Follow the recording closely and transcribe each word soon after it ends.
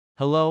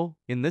Hello,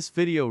 in this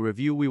video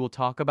review we will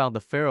talk about the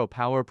Pharaoh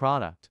Power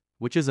product,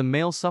 which is a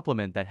male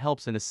supplement that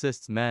helps and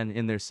assists men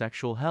in their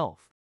sexual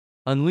health.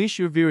 Unleash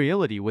your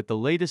virility with the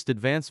latest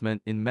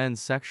advancement in men's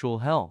sexual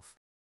health.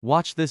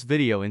 Watch this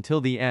video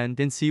until the end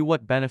and see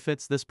what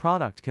benefits this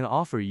product can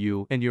offer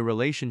you and your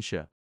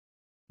relationship.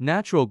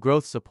 Natural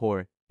growth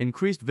support,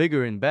 increased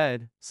vigor in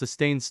bed,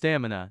 sustained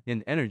stamina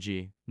and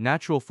energy,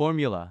 natural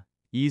formula,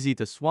 easy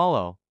to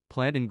swallow,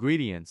 plant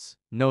ingredients,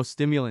 no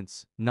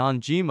stimulants,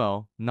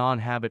 non-GMO,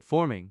 non-habit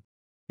forming.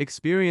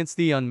 Experience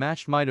the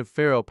unmatched might of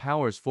Pharaoh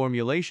Power's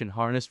formulation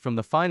harnessed from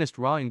the finest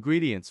raw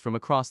ingredients from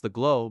across the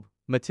globe,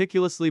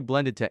 meticulously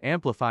blended to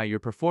amplify your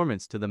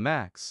performance to the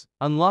max.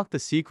 Unlock the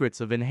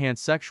secrets of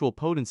enhanced sexual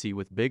potency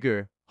with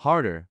bigger,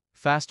 harder,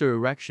 faster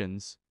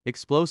erections,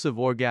 explosive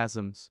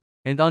orgasms,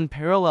 and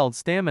unparalleled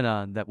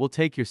stamina that will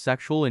take your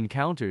sexual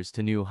encounters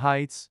to new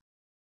heights.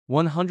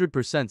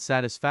 100%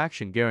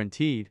 satisfaction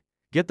guaranteed.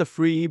 Get the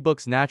free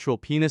ebooks Natural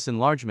Penis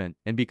Enlargement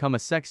and become a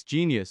sex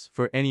genius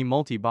for any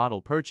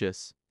multi-bottle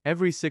purchase.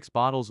 Every 6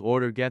 bottles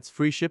order gets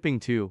free shipping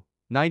too.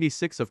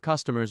 96 of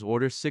customers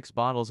order 6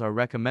 bottles are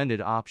recommended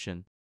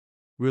option.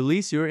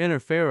 Release your inner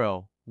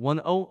Pharaoh.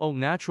 100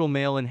 natural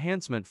male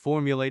enhancement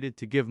formulated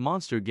to give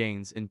monster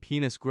gains in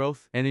penis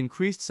growth and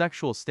increased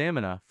sexual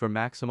stamina for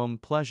maximum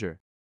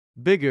pleasure.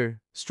 Bigger,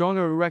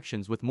 stronger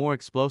erections with more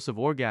explosive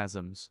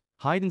orgasms.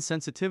 Heightened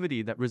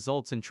sensitivity that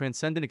results in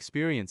transcendent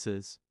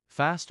experiences.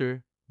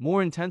 Faster,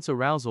 more intense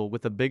arousal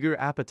with a bigger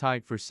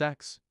appetite for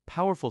sex,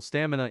 powerful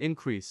stamina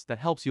increase that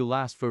helps you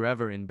last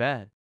forever in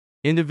bed.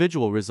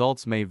 Individual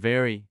results may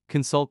vary.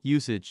 Consult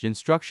usage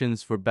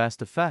instructions for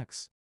best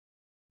effects.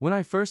 When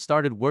I first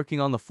started working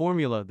on the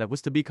formula that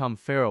was to become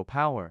Pharaoh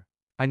Power,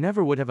 I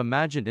never would have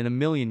imagined in a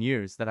million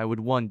years that I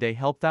would one day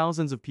help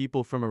thousands of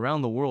people from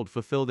around the world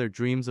fulfill their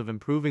dreams of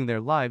improving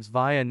their lives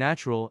via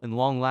natural and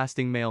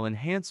long-lasting male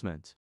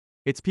enhancement.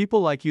 It's people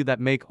like you that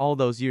make all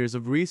those years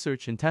of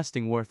research and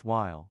testing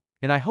worthwhile.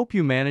 And I hope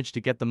you manage to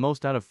get the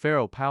most out of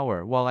Pharaoh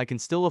Power while I can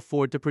still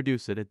afford to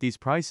produce it at these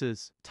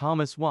prices.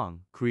 Thomas Wang,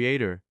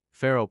 Creator,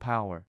 Pharaoh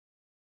Power.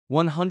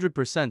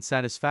 100%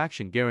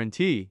 satisfaction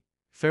guarantee.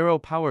 Pharaoh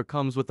Power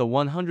comes with a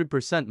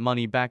 100%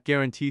 money-back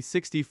guarantee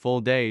 60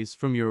 full days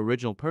from your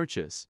original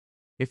purchase.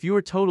 If you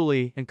are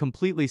totally and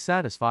completely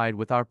satisfied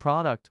with our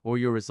product or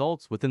your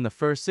results within the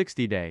first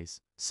 60 days,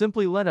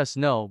 simply let us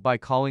know by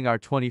calling our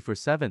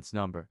 24/7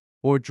 number.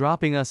 Or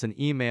dropping us an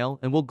email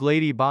and we'll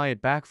gladly buy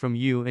it back from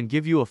you and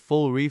give you a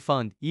full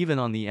refund even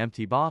on the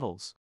empty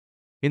bottles.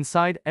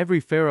 Inside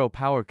every Pharaoh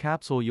Power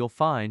capsule you'll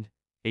find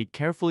 8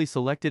 carefully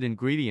selected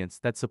ingredients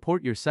that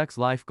support your sex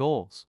life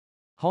goals.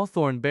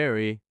 Hawthorn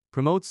berry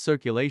promotes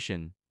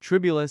circulation,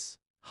 tribulus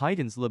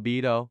heightens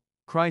libido,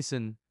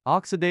 chrysin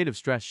oxidative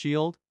stress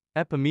shield,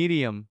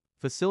 epimedium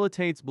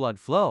facilitates blood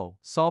flow,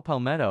 saw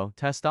palmetto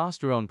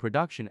testosterone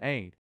production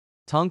aid,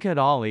 tonkat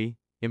ali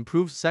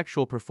improves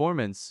sexual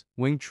performance,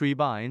 wing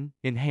treebine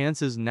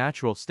enhances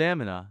natural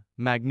stamina,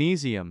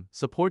 magnesium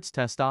supports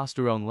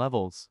testosterone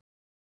levels.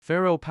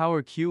 Pharaoh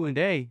Power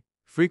Q&A,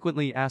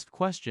 frequently asked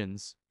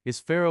questions, is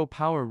Pharaoh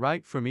Power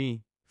right for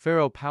me?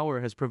 Pharaoh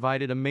Power has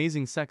provided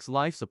amazing sex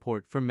life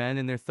support for men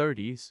in their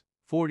 30s,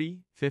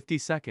 40, 50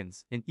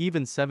 seconds, and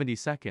even 70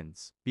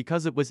 seconds,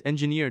 because it was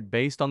engineered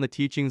based on the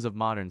teachings of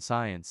modern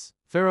science.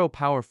 Pharaoh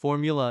Power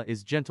formula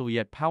is gentle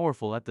yet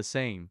powerful at the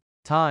same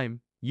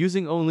time,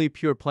 using only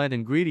pure plant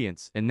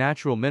ingredients and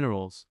natural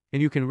minerals,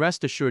 and you can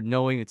rest assured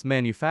knowing it's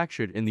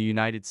manufactured in the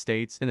United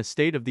States in a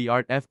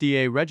state-of-the-art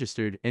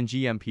FDA-registered and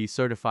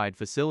GMP-certified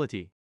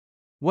facility.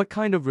 What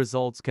kind of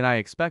results can I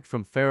expect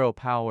from Pharaoh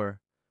Power?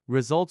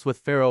 Results with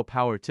Pharaoh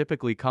Power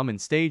typically come in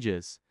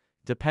stages,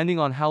 depending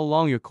on how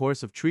long your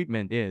course of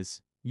treatment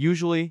is.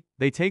 Usually,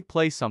 they take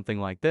place something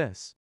like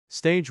this.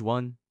 Stage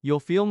 1, you'll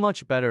feel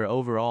much better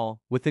overall,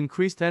 with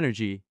increased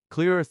energy,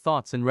 clearer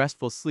thoughts and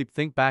restful sleep.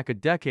 Think back a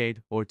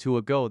decade or two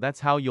ago, that's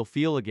how you'll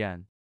feel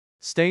again.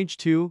 Stage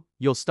 2,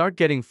 you'll start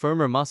getting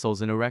firmer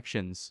muscles and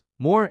erections,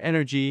 more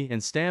energy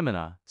and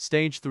stamina.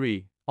 Stage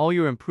 3, all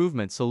your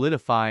improvements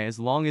solidify as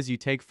long as you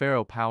take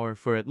Pharaoh Power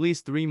for at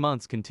least 3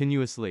 months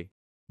continuously.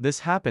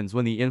 This happens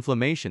when the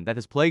inflammation that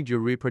has plagued your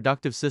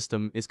reproductive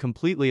system is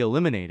completely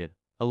eliminated,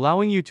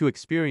 allowing you to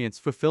experience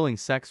fulfilling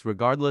sex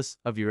regardless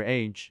of your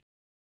age.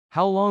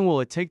 How long will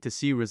it take to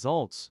see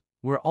results?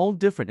 We're all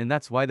different, and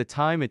that's why the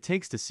time it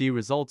takes to see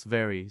results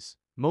varies.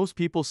 Most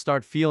people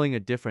start feeling a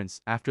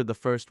difference after the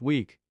first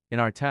week. In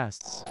our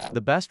tests,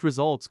 the best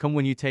results come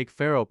when you take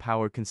Pharaoh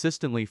Power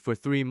consistently for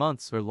 3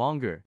 months or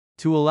longer,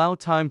 to allow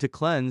time to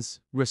cleanse,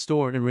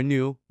 restore, and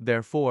renew.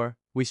 Therefore,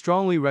 we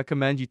strongly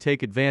recommend you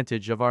take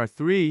advantage of our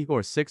 3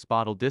 or 6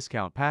 bottle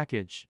discount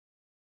package.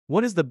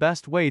 What is the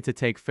best way to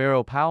take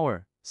Pharaoh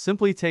Power?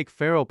 Simply take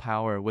Pharaoh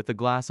Power with a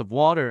glass of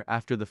water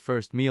after the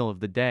first meal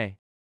of the day.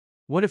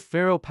 What if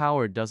Pharaoh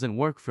Power doesn't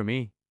work for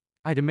me?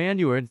 I demand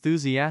you are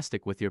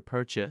enthusiastic with your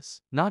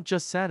purchase, not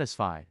just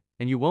satisfied,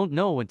 and you won't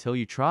know until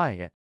you try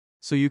it.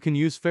 So you can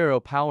use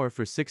Pharaoh Power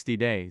for 60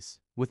 days,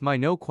 with my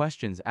no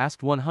questions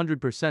asked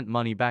 100%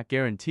 money back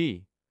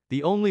guarantee.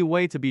 The only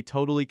way to be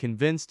totally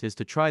convinced is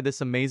to try this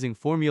amazing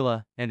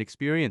formula and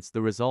experience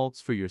the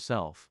results for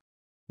yourself.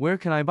 Where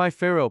can I buy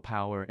Pharaoh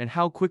Power and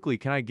how quickly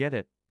can I get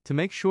it? To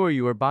make sure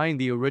you are buying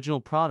the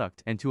original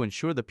product and to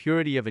ensure the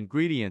purity of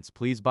ingredients,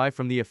 please buy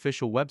from the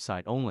official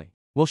website only.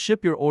 We'll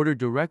ship your order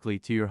directly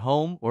to your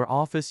home or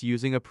office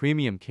using a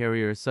premium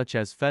carrier such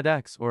as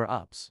FedEx or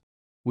UPS.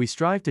 We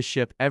strive to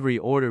ship every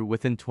order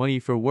within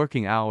 24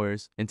 working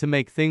hours, and to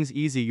make things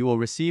easy, you will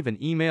receive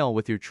an email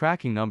with your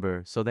tracking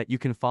number so that you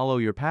can follow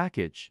your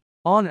package.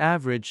 On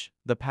average,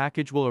 the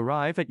package will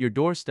arrive at your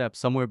doorstep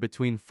somewhere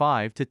between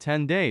 5 to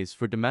 10 days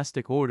for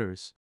domestic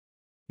orders.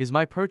 Is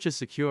my purchase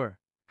secure?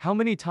 How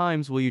many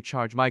times will you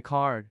charge my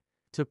card?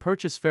 To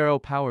purchase Pharaoh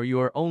Power, you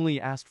are only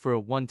asked for a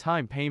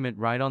one-time payment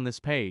right on this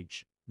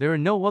page. There are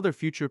no other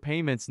future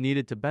payments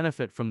needed to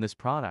benefit from this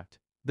product.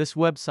 This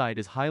website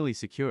is highly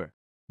secure.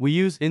 We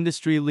use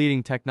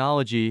industry-leading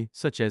technology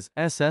such as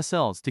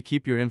SSLs to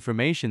keep your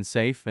information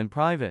safe and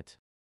private.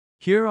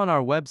 Here on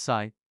our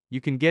website, you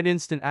can get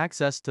instant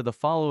access to the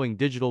following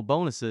digital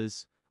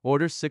bonuses.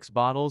 Order 6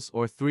 bottles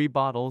or 3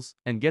 bottles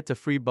and get to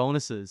free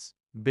bonuses: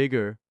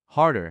 bigger,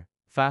 harder,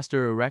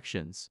 faster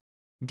erections.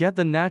 Get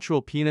the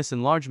Natural Penis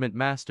Enlargement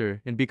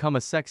Master and become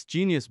a sex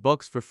genius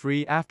books for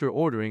free after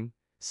ordering.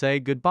 Say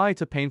goodbye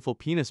to painful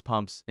penis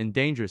pumps and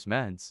dangerous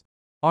meds.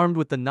 Armed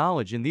with the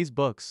knowledge in these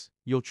books,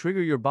 you'll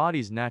trigger your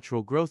body's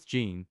natural growth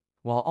gene,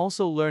 while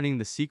also learning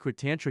the secret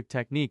tantric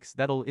techniques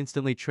that'll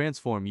instantly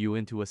transform you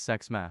into a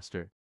sex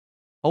master.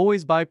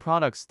 Always buy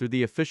products through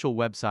the official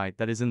website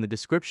that is in the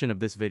description of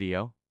this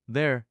video.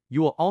 There,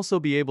 you will also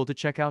be able to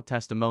check out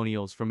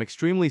testimonials from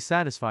extremely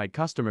satisfied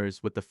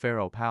customers with the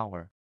Pharaoh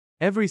Power.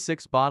 Every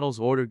 6 bottles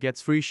order gets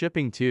free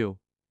shipping too.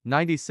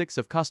 96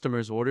 of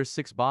customers order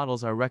 6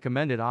 bottles are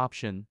recommended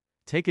option.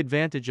 Take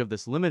advantage of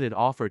this limited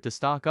offer to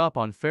stock up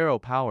on Pharaoh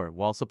Power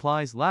while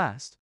supplies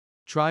last.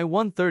 Try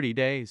 130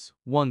 days,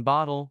 1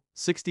 bottle,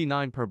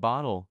 69 per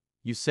bottle.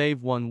 You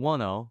save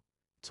 110.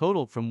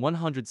 Total from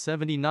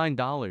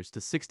 $179 to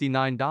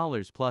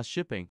 $69 plus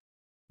shipping.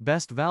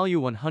 Best value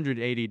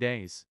 180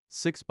 days,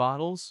 6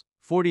 bottles,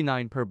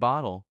 49 per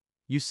bottle.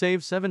 You save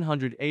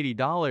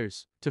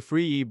 $780 to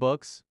free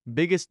ebooks.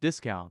 Biggest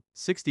discount,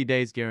 60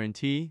 days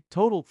guarantee.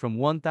 Total from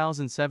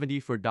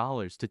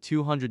 $1,074 to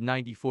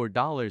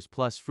 $294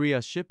 plus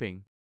free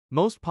shipping.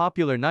 Most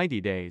popular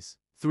 90 days,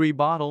 3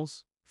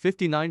 bottles,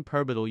 59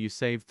 per bottle. You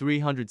save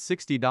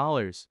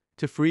 $360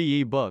 to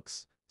free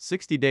ebooks.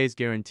 60 days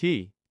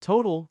guarantee.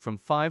 Total from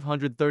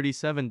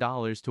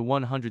 $537 to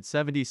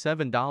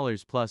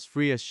 $177 plus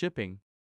free shipping.